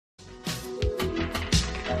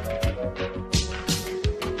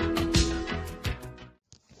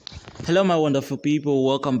Hello my wonderful people,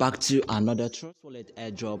 welcome back to another Trust Wallet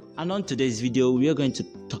airdrop. And on today's video we are going to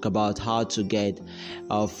talk about how to get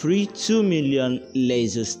free 2 million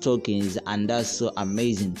Lexus tokens, and that's so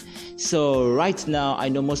amazing. So right now I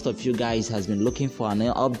know most of you guys has been looking for an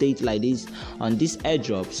update like this on this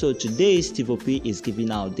airdrop. So today Steve OP is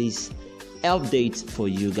giving out this update for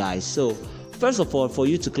you guys. So first of all, for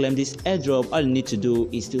you to claim this airdrop, all you need to do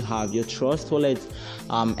is to have your Trust Wallet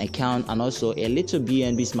account and also a little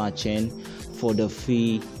BNB smart chain for the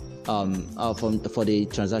fee, for the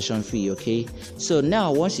transaction fee. Okay, so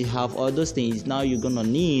now once you have all those things, now you're gonna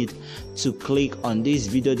need to click on this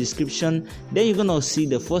video description. Then you're gonna see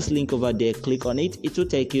the first link over there. Click on it. It will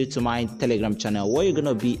take you to my Telegram channel where you're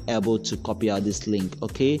gonna be able to copy out this link.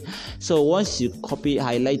 Okay, so once you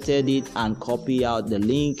highlighted it and copy out the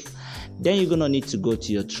link, then you're gonna need to go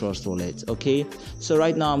to your Trust Wallet. Okay, so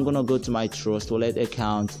right now I'm gonna go to my Trust Wallet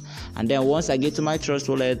account, and then once I get to my Trust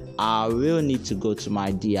Wallet, I will need to go to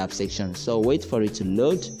my DApp section. So wait for it to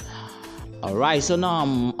load. Alright, so now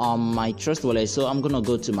I'm on my Trust Wallet, so I'm gonna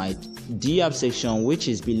go to my DApp section, which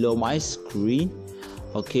is below my screen.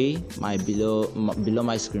 Okay, below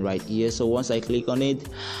my screen right here. So once I click on it,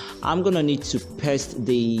 I'm gonna need to paste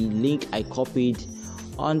the link I copied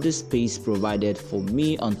on the space provided for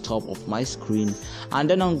me on top of my screen, and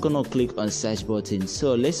then I'm gonna click on search button.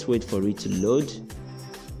 So let's wait for it to load.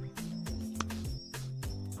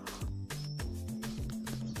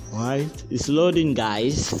 Right, it's loading,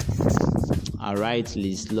 guys. All right,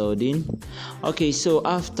 it's loading. Okay, so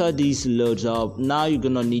after this loads up, now you're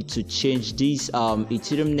gonna need to change this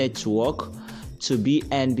Ethereum network to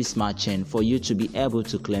BNB smart chain for you to be able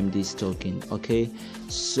to claim this token. Okay,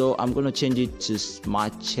 so I'm gonna change it to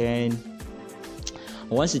smart chain.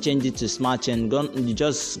 Once you change it to smart chain, you're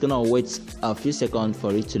just gonna wait a few seconds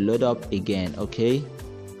for it to load up again. Okay,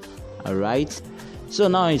 all right, so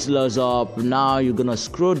now it loads up. Now you're gonna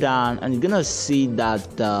scroll down and you're gonna see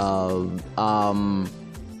that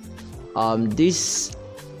this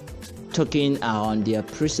token on their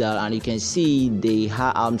pre-sale, and you can see the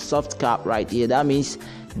soft cap right here. That means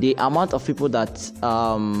the amount of people that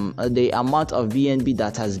the amount of BNB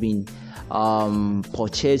that has been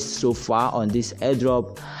purchased so far on this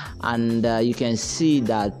airdrop, and you can see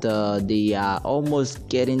that they are almost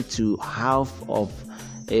getting to half of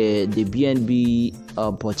the BNB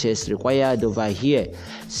purchase required over here.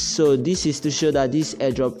 So this is to show that this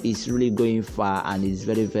airdrop is really going far and is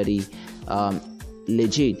very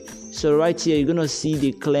legit. So right here you're gonna see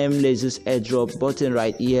the claim Lexus airdrop button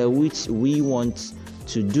right here, which we want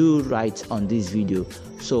to do right on this video.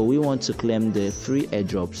 So we want to claim the free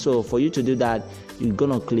airdrop. So for you to do that, you're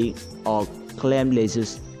gonna click or claim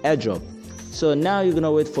Lexus airdrop. So now you're gonna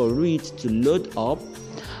wait for it to load up,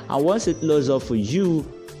 and once it loads up for you,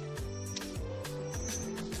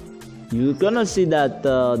 you're gonna see that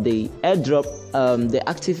the airdrop, the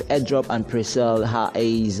active airdrop and pre-sale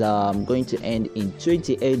is going to end in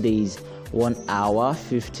 28 days, 1 hour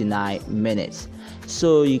 59 minutes.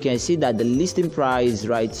 So you can see that the listing price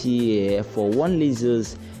right here for one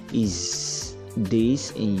Lexus is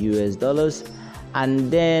this in US dollars,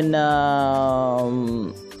 and then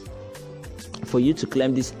for you to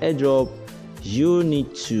claim this airdrop, you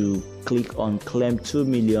need to click on claim 2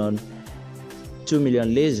 million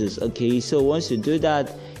Lexus. Okay, so once you do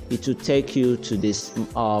that, it will take you to this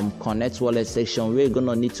connect wallet section where you're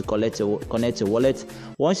gonna need to connect a wallet.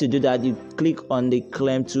 Once you do that, you click on the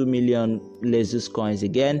claim 2 million Lexus coins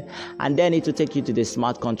again, and then it will take you to the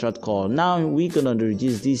smart contract call. Now we're gonna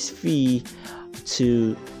reduce this fee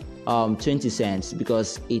to 20 cents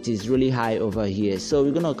because it is really high over here. So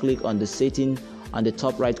we're gonna click on the setting on the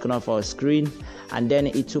top right corner of our screen, and then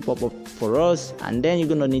it will pop up for us, and then you're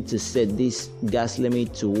gonna need to set this gas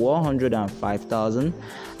limit to 105,000,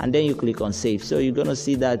 and then you click on save. So you're gonna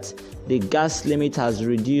see that the gas limit has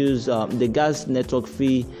reduced, the gas network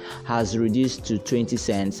fee has reduced to 20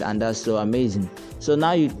 cents, and that's so amazing. So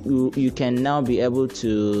now you can now be able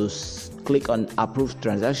to click on approve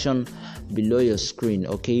transaction below your screen.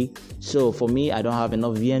 Okay, so for me, I don't have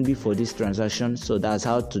enough BNB for this transaction, so that's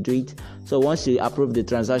how to do it. So once you approve the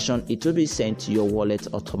transaction, it will be sent to your wallet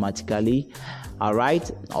automatically. All right,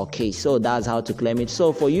 okay, so that's how to claim it.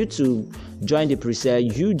 So for you to join the pre-sale,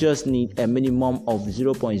 you just need a minimum of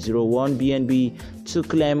 0.01 BNB to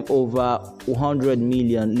claim over 100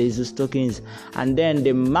 million Lexus tokens, and then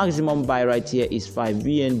the maximum buy right here is 5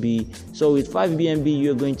 BNB. So with 5 BNB,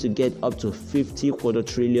 you're going to get up to 50 quarter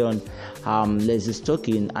trillion Lexus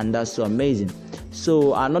token, and that's so amazing.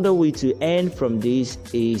 So another way to earn from this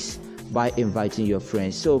is by inviting your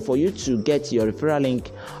friends. So for you to get your referral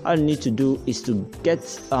link, all you need to do is to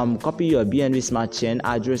copy your BNB Smart Chain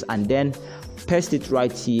address and then paste it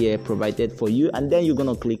right here provided for you, and then you're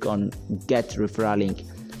gonna click on get referral link.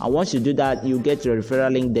 And once you do that, you get your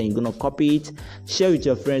referral link. Then you're gonna copy it, share with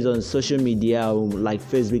your friends on social media like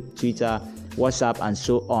Facebook, Twitter, WhatsApp, and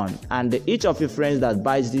so on. And each of your friends that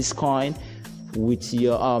buys this coin with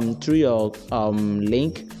your through your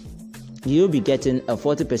link, you'll be getting a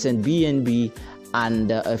 40% BNB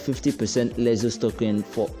and a 50% Lexus token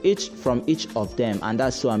from each of them, and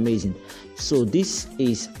that's so amazing. So this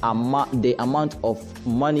is the amount of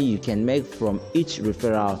money you can make from each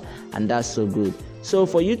referral, and that's so good. So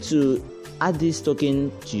for you to add this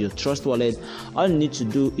token to your Trust wallet, all you need to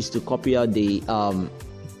do is to copy out the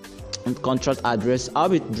contract address. I'll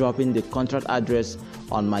be dropping the contract address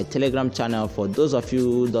on my Telegram channel for those of you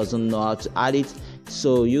who doesn't know how to add it.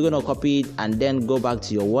 So you're gonna copy it and then go back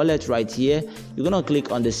to your wallet right here. You're gonna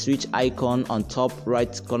click on the switch icon on top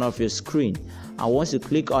right corner of your screen, and once you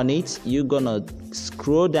click on it, you're gonna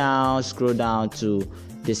scroll down to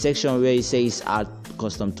the section where it says add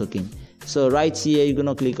custom token. So right here, you're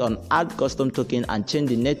gonna click on add custom token and change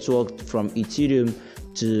the network from Ethereum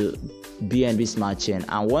to BNB Smart Chain.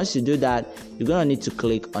 And once you do that, you're gonna need to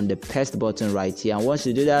click on the paste button right here. And once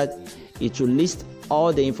you do that, it will list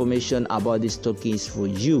all the information about these tokens for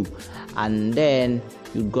you. And then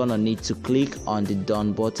you're gonna need to click on the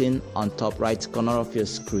done button on top right corner of your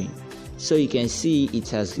screen. So you can see it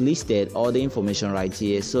has listed all the information right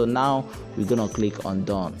here. So now we're gonna click on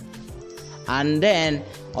done, and then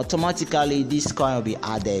automatically this coin will be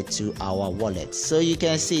added to our wallet. So you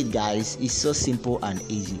can see it, guys, it's so simple and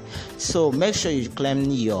easy. So make sure you claim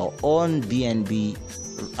your own BNB,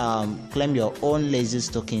 claim your own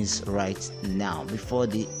Lexus tokens right now before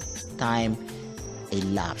the time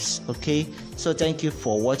elapse. Okay, so thank you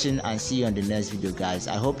for watching and see you on the next video, guys.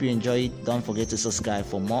 I hope you enjoy it. Don't forget to subscribe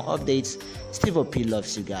for more updates. Steve OP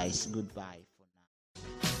loves you guys. Goodbye.